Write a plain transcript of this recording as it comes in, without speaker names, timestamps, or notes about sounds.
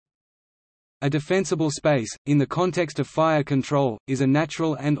A defensible space, in the context of fire control, is a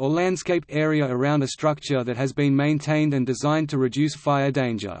natural and/or landscaped area around a structure that has been maintained and designed to reduce fire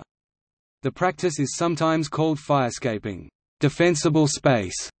danger. The practice is sometimes called firescaping. Defensible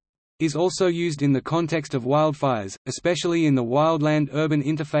space is also used in the context of wildfires, especially in the wildland-urban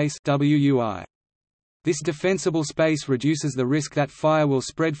interface (WUI). This defensible space reduces the risk that fire will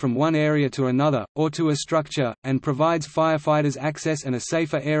spread from one area to another, or to a structure, and provides firefighters access and a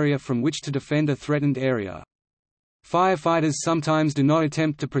safer area from which to defend a threatened area. Firefighters sometimes do not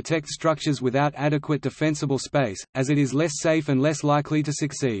attempt to protect structures without adequate defensible space, as it is less safe and less likely to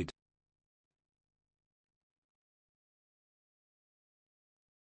succeed.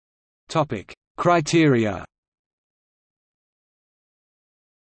 Criteria.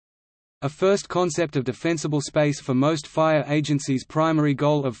 A first concept of defensible space for most fire agencies' primary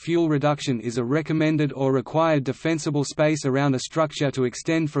goal of fuel reduction is a recommended or required defensible space around a structure to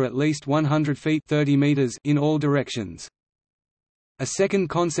extend for at least 100 feet 30 meters in all directions. A second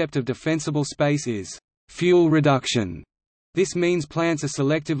concept of defensible space is fuel reduction. This means plants are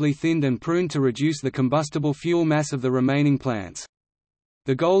selectively thinned and pruned to reduce the combustible fuel mass of the remaining plants.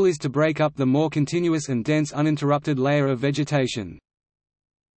 The goal is to break up the more continuous and dense uninterrupted layer of vegetation.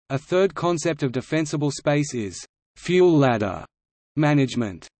 A third concept of defensible space is fuel ladder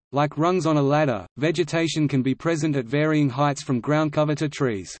management. Like rungs on a ladder, vegetation can be present at varying heights from ground cover to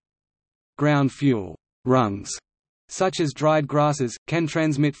trees. Ground fuel rungs, such as dried grasses, can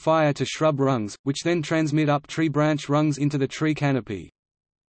transmit fire to shrub rungs, which then transmit up tree branch rungs into the tree canopy.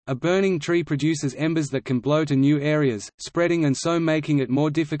 A burning tree produces embers that can blow to new areas, spreading and so making it more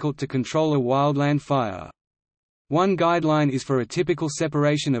difficult to control a wildland fire. One guideline is for a typical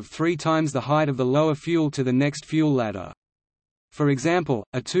separation of 3 times the height of the lower fuel to the next fuel ladder. For example,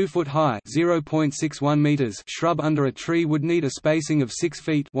 a 2-foot-high (0.61 meters) shrub under a tree would need a spacing of 6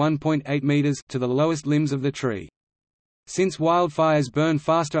 feet (1.8 meters) to the lowest limbs of the tree. Since wildfires burn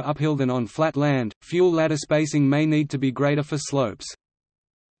faster uphill than on flat land, fuel ladder spacing may need to be greater for slopes.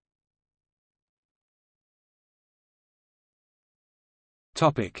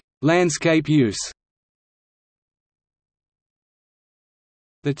 Landscape use.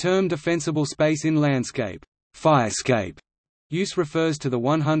 The term defensible space in landscape firescape use refers to the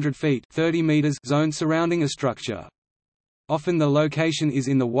 100 feet 30 meters zone surrounding a structure. Often the location is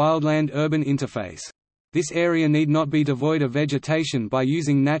in the wildland-urban interface. This area need not be devoid of vegetation by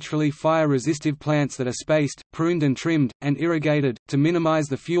using naturally fire-resistive plants that are spaced, pruned and trimmed, and irrigated, to minimize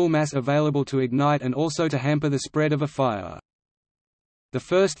the fuel mass available to ignite and also to hamper the spread of a fire. The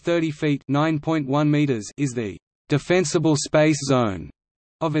first 30 feet (9.1 meters) is the defensible space zone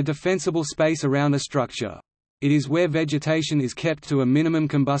of a defensible space around a structure. It is where vegetation is kept to a minimum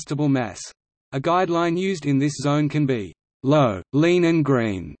combustible mass. A guideline used in this zone can be low, lean and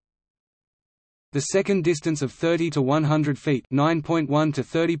green. The second distance of 30 to 100 feet (9.1 to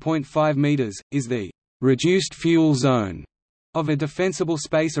 30.5 meters) is the reduced fuel zone of a defensible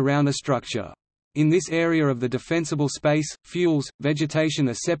space around a structure. In this area of the defensible space, fuels, vegetation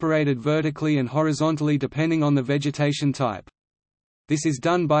are separated vertically and horizontally depending on the vegetation type. This is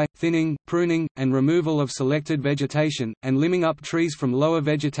done by thinning, pruning, and removal of selected vegetation, and limbing up trees from lower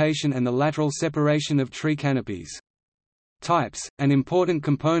vegetation and the lateral separation of tree canopies. Types. An important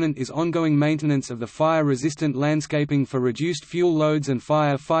component is ongoing maintenance of the fire-resistant landscaping for reduced fuel loads and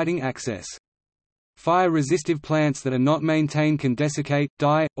fire-fighting access. Fire-resistive plants that are not maintained can desiccate,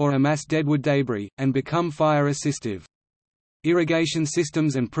 die, or amass deadwood debris, and become fire-assistive. Irrigation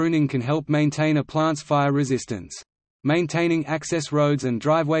systems and pruning can help maintain a plant's fire resistance. Maintaining access roads and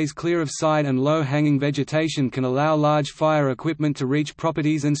driveways clear of side and low-hanging vegetation can allow large fire equipment to reach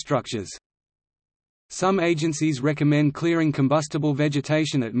properties and structures. Some agencies recommend clearing combustible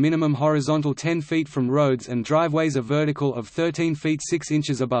vegetation at minimum horizontal 10 feet from roads and driveways, a vertical of 13 feet 6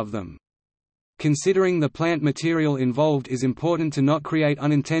 inches above them. Considering the plant material involved is important to not create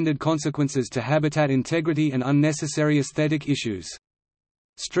unintended consequences to habitat integrity and unnecessary aesthetic issues.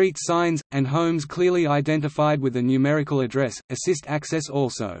 Street signs, and homes clearly identified with a numerical address, assist access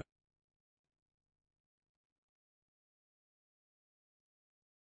also.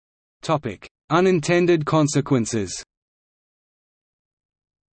 Unintended consequences.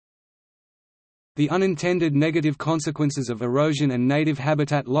 The unintended negative consequences of erosion and native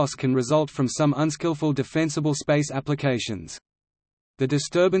habitat loss can result from some unskillful defensible space applications. The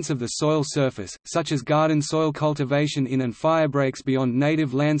disturbance of the soil surface, such as garden soil cultivation in and fire breaks beyond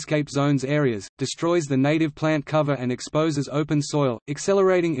native landscape zones areas, destroys the native plant cover and exposes open soil,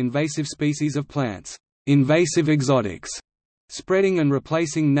 accelerating invasive species of plants, invasive exotics, Spreading and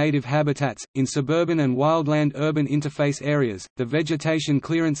replacing native habitats. In suburban and wildland-urban interface areas, the vegetation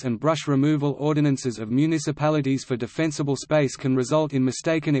clearance and brush removal ordinances of municipalities for defensible space can result in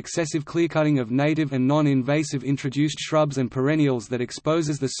mistaken excessive clearcutting of native and non-invasive introduced shrubs and perennials that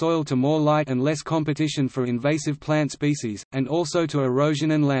exposes the soil to more light and less competition for invasive plant species, and also to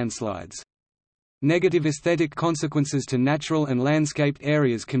erosion and landslides. Negative aesthetic consequences to natural and landscaped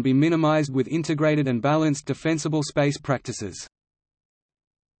areas can be minimized with integrated and balanced defensible space practices.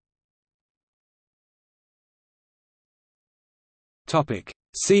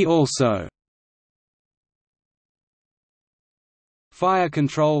 See also: fire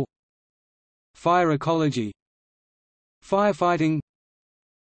control, fire ecology, firefighting,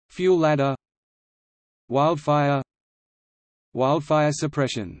 fuel ladder, wildfire, wildfire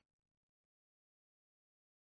suppression.